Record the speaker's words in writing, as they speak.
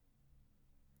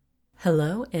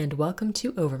Hello and welcome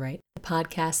to Overwrite, the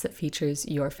podcast that features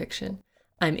your fiction.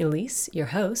 I'm Elise, your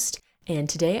host, and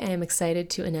today I am excited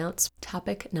to announce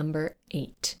topic number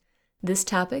 8. This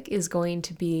topic is going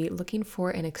to be looking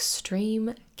for an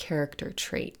extreme character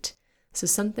trait. So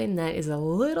something that is a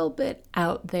little bit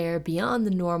out there beyond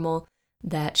the normal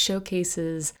that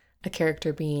showcases a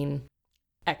character being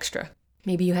extra.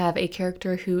 Maybe you have a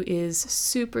character who is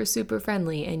super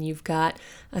friendly and you've got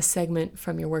a segment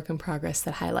from your work in progress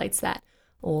that highlights that.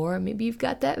 Or maybe you've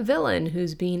got that villain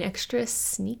who's being extra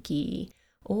sneaky.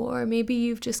 Or maybe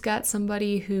you've just got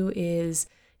somebody who is,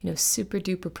 super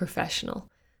duper professional.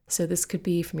 So this could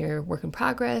be from your work in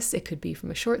progress, it could be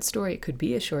from a short story, it could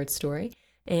be a short story,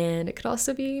 and it could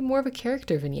also be more of a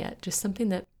character vignette, just something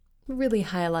that really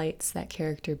highlights that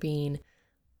character being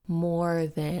more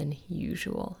than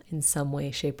usual in some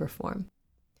way, shape, or form.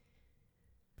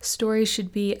 Stories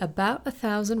should be about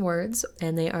 1,000 words,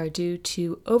 and they are due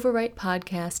to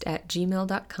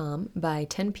overwritepodcast@gmail.com by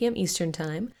 10 p.m. Eastern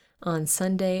Time on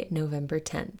Sunday, November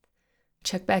 10th.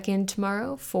 Check back in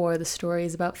tomorrow for the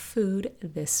stories about food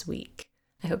this week.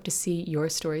 I hope to see your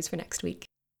stories for next week.